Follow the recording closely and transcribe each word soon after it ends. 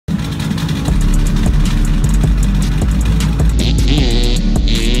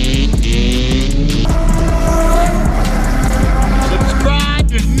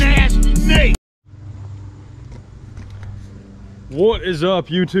What is up,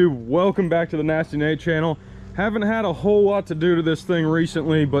 YouTube? Welcome back to the Nasty Nate channel. Haven't had a whole lot to do to this thing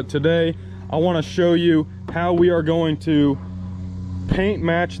recently, but today I want to show you how we are going to paint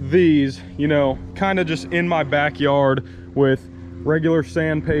match these, you know, kind of just in my backyard with regular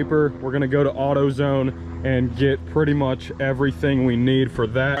sandpaper. We're going to go to AutoZone and get pretty much everything we need for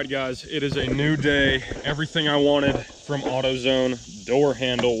that. All right, guys, it is a new day. Everything I wanted from AutoZone, door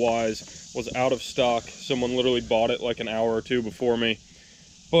handle wise, was out of stock. Someone literally bought it like an hour or two before me,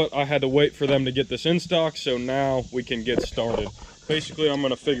 but I had to wait for them to get this in stock, so now we can get started. Basically, I'm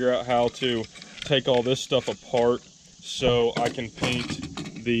going to figure out how to take all this stuff apart so I can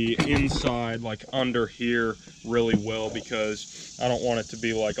paint the inside, like under here, really well, because I don't want it to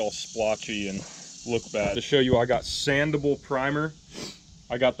be like all splotchy and look bad. To show you, I got sandable primer.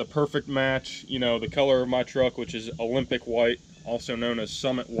 I got the perfect match, you know, the color of my truck, which is Olympic white, also known as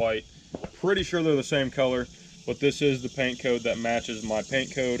Summit white. Pretty sure they're the same color, but this is the paint code that matches my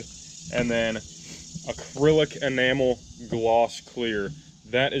paint code. And then acrylic enamel gloss clear.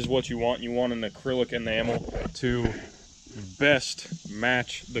 That is what you want. You want an acrylic enamel to best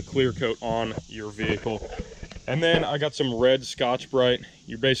match the clear coat on your vehicle. And then I got some red Scotch-Brite.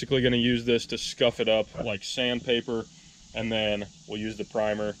 You're basically going to use this to scuff it up like sandpaper, and then we'll use the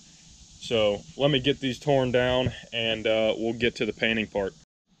primer. So let me get these torn down and we'll get to the painting part.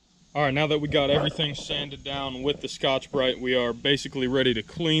 All right, now that we got everything sanded down with the Scotch-Brite, we are basically ready to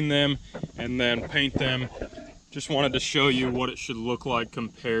clean them and then paint them. Just wanted to show you what it should look like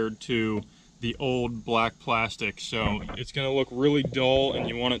compared to the old black plastic. So it's gonna look really dull and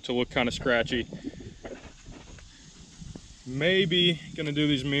you want it to look kind of scratchy. Maybe gonna do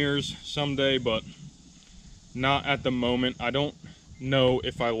these mirrors someday, but not at the moment. I don't know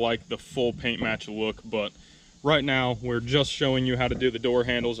if I like the full paint match look, but right now we're just showing you how to do the door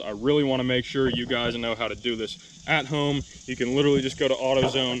handles. I really want to make sure you guys know how to do this at home. You can literally just go to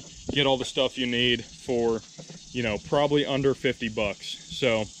AutoZone, get all the stuff you need for, you know, probably under 50 bucks.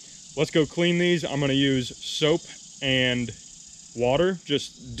 So let's go clean these. I'm going to use soap and water,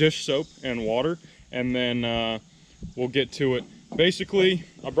 just dish soap and water, and then we'll get to it. Basically,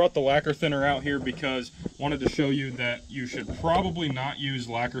 I brought the lacquer thinner out here because I wanted to show you that you should probably not use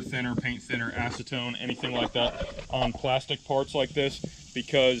lacquer thinner, paint thinner, acetone, anything like that on plastic parts like this,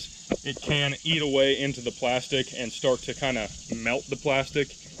 because it can eat away into the plastic and start to kind of melt the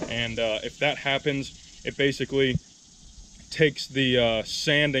plastic. And if that happens, it basically takes the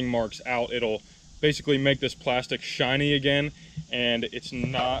sanding marks out. It'll basically make this plastic shiny again, and it's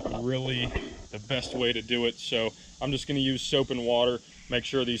not really the best way to do it. So I'm just going to use soap and water, make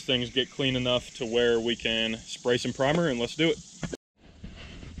sure these things get clean enough to where we can spray some primer, and let's do it.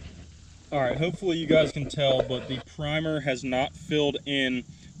 All right, hopefully you guys can tell, but the primer has not filled in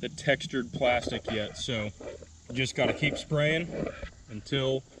the textured plastic yet. So you just got to keep spraying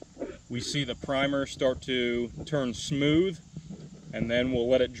until we see the primer start to turn smooth, and then we'll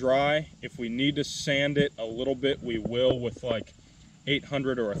let it dry. If we need to sand it a little bit, we will with like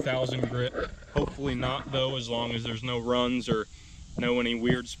 800 or 1000 grit. Hopefully not though, as long as there's no runs or any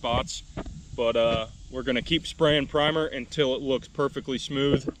weird spots. But we're gonna keep spraying primer until it looks perfectly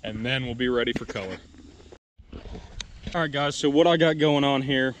smooth, and then we'll be ready for color. All right, guys, so what I got going on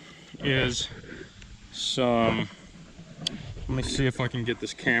here is some, let me see if I can get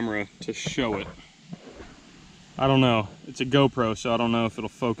this camera to show it. I don't know, it's a GoPro, so I don't know if it'll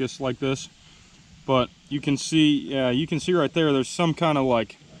focus like this, but you can see, you can see right there, there's some kind of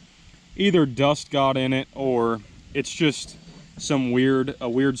like either dust got in it, or it's just some weird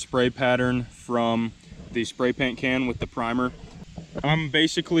spray pattern from the spray paint can with the primer. I'm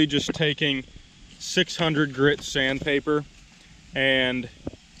basically just taking 600 grit sandpaper and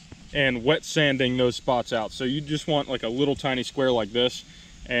wet sanding those spots out. So you just want like a little tiny square like this,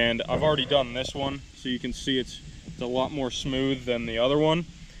 and I've already done this one, so you can see it's a lot more smooth than the other one.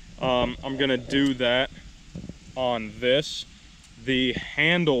 I'm gonna do that on this. The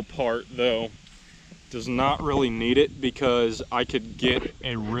handle part though does not really need it, because I could get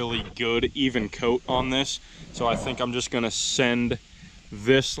a really good even coat on this. So I think I'm just gonna send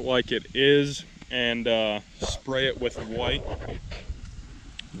this like it is and spray it with white.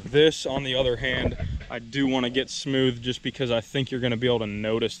 This, on the other hand, I do want to get smooth, just because I think you're gonna be able to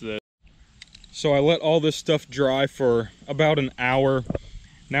notice this. So I let all this stuff dry for about an hour.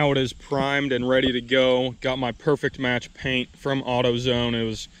 Now it is primed and ready to go. Got my perfect match paint from AutoZone. It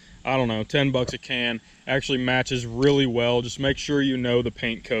was, I don't know, 10 bucks a can. Actually matches really well. Just make sure you know the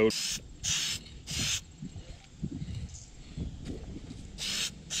paint code.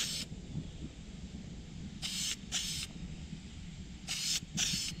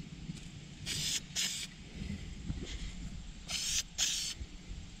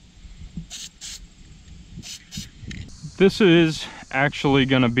 This is actually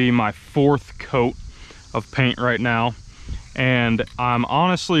gonna be my 4th coat of paint right now, and I'm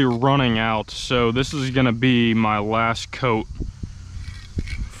honestly running out, so this is gonna be my last coat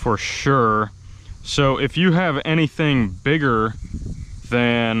for sure. So if you have anything bigger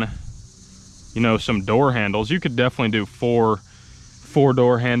than, you know, some door handles, you could definitely do four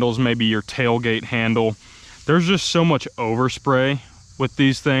door handles, maybe your tailgate handle. There's just so much overspray with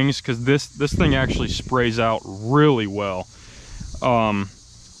these things because this thing actually sprays out really well.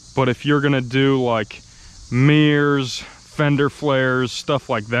 But if you're gonna do like mirrors, fender flares, stuff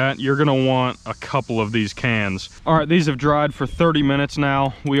like that, you're gonna want a couple of these cans. All right, these have dried for 30 minutes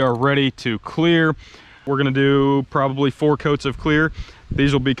now. We are ready to clear. We're gonna do probably 4 coats of clear.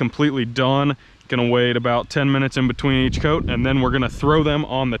 These will be completely done. Gonna wait about 10 minutes in between each coat, and then we're gonna throw them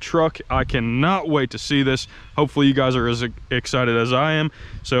on the truck. I cannot wait to see this. Hopefully you guys are as excited as I am.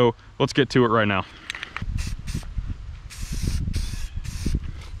 So let's get to it right now.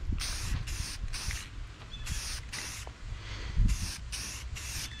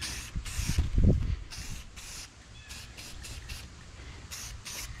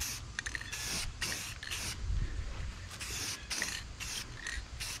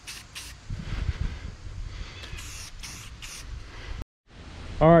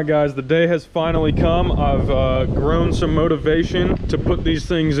 All right guys, the day has finally come. I've grown some motivation to put these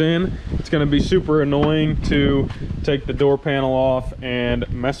things in. It's gonna be super annoying to take the door panel off and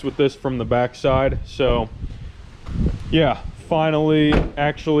mess with this from the back side. So yeah, finally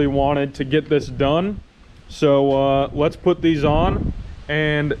actually wanted to get this done. So let's put these on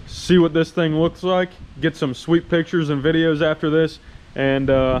and see what this thing looks like. Get some sweet pictures and videos after this. And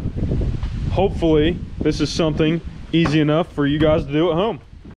hopefully this is something easy enough for you guys to do at home.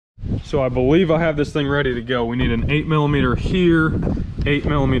 So I believe I have this thing ready to go. We need an 8mm here,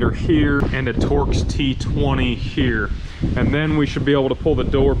 8mm here, and a Torx T20 here. And then we should be able to pull the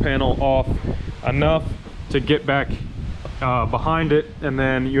door panel off enough to get back behind it. And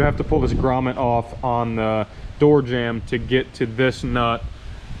then you have to pull this grommet off on the door jamb to get to this nut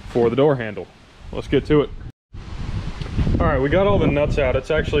for the door handle. Let's get to it. All right, we got all the nuts out.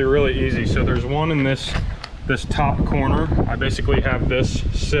 It's actually really easy. So there's one in this top corner. I basically have this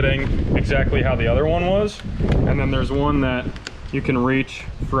sitting exactly how the other one was, and then there's one that you can reach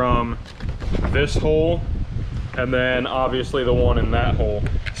from this hole, and then obviously the one in that hole.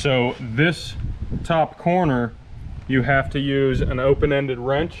 So this top corner you have to use an open-ended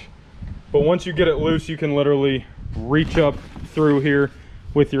wrench, but once you get it loose you can literally reach up through here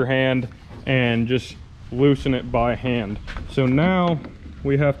with your hand and just loosen it by hand. So now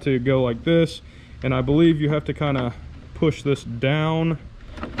we have to go like this, and I believe you have to kind of push this down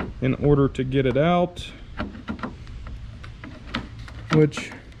in order to get it out,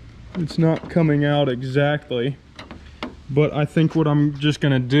 which it's not coming out exactly. But I think what I'm just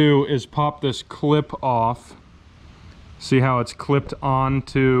gonna do is pop this clip off. See how it's clipped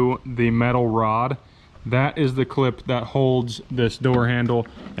onto the metal rod? That is the clip that holds this door handle,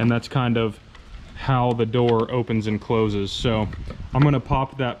 and that's kind of how the door opens and closes. So I'm gonna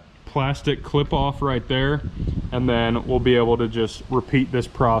pop that plastic clip off right there, and then we'll be able to just repeat this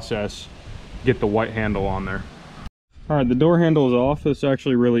process, get the white handle on there. All right, the door handle is off. It's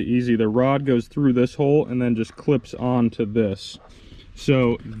actually really easy. The rod goes through this hole and then just clips onto this.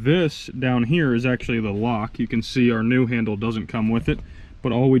 So this down here is actually the lock. You can see our new handle doesn't come with it,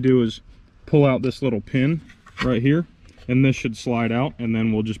 but all we do is pull out this little pin right here, and this should slide out, and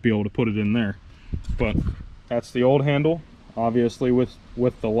then we'll just be able to put it in there. But that's the old handle, obviously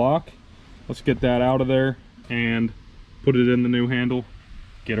with the lock. Let's get that out of there and put it in the new handle,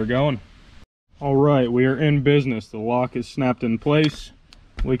 get her going. All right, we are in business. The lock is snapped in place.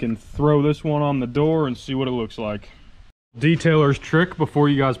 We can throw this one on the door and see what it looks like. Detailer's trick before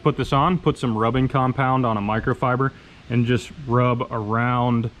you guys put this on, put some rubbing compound on a microfiber and just rub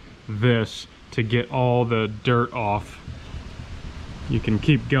around this to get all the dirt off. You can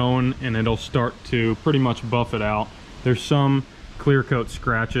keep going and it'll start to pretty much buff it out. There's some clear coat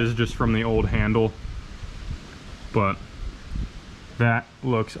scratches just from the old handle, but that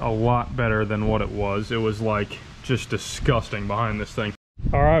looks a lot better than what it was. It was like just disgusting behind this thing.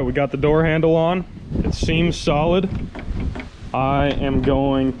 All right, we got the door handle on. It seems solid. I am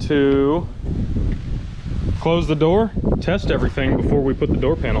going to close the door, test everything before we put the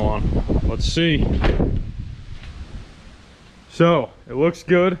door panel on. Let's see. So it looks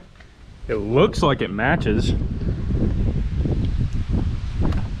good. It looks like it matches.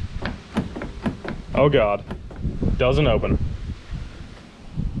 Oh God, doesn't open.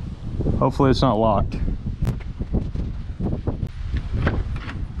 Hopefully it's not locked.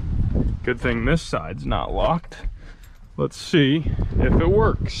 Good thing this side's not locked. Let's see if it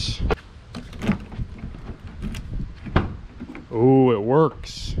works. Oh, it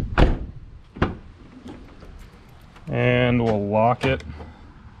works. And we'll lock it.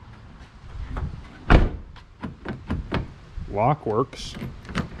 Lock works.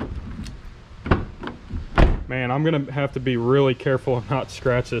 Man, I'm gonna have to be really careful and not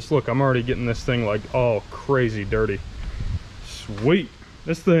scratch this. Look, I'm already getting this thing like all crazy dirty. Sweet.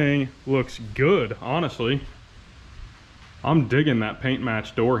 This thing looks good, honestly. I'm digging that paint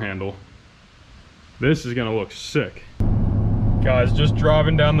match door handle. This is gonna look sick. Guys, just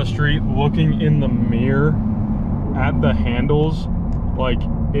driving down the street, looking in the mirror at the handles, like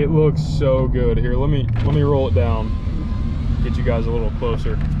it looks so good. Here, let me roll it down, get you guys a little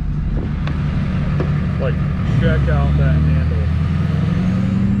closer. Like, check out that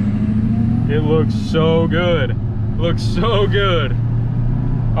handle. It looks so good. Looks so good.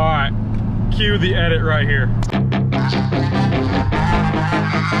 All right, cue the edit right here.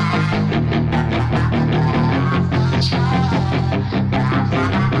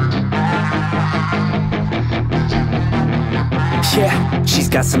 Yeah, she's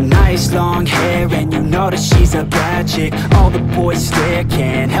got some nice long hair, and you know that she's a bad chick. All the boys stare,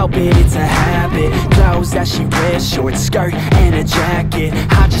 can't help it, it's a habit. Clothes that she wears, short skirt and a jacket.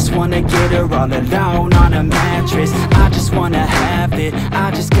 I just wanna get her all alone on a mattress. I just wanna have it,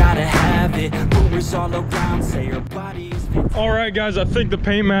 I just gotta have it. Rumors all around say her body is fantastic. All right, guys, I think the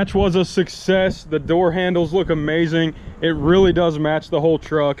paint match was a success. The door handles look amazing. It really does match the whole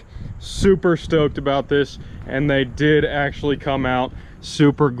truck. Super stoked about this, and they did actually come out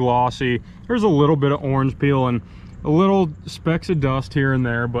super glossy. There's a little bit of orange peel and a little specks of dust here and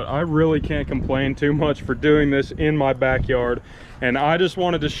there, but I really can't complain too much for doing this in my backyard. And I just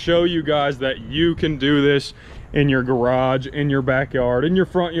wanted to show you guys that you can do this in your garage, in your backyard, in your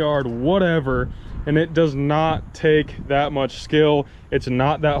front yard, whatever. And it does not take that much skill. It's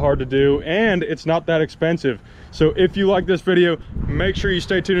not that hard to do, and it's not that expensive. So if you like this video, make sure you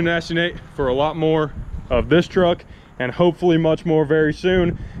stay tuned to Nasty Nate for a lot more of this truck, and hopefully much more very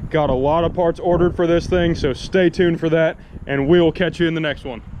soon. Got a lot of parts ordered for this thing, so stay tuned for that, and we'll catch you in the next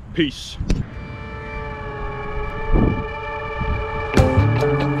one. Peace.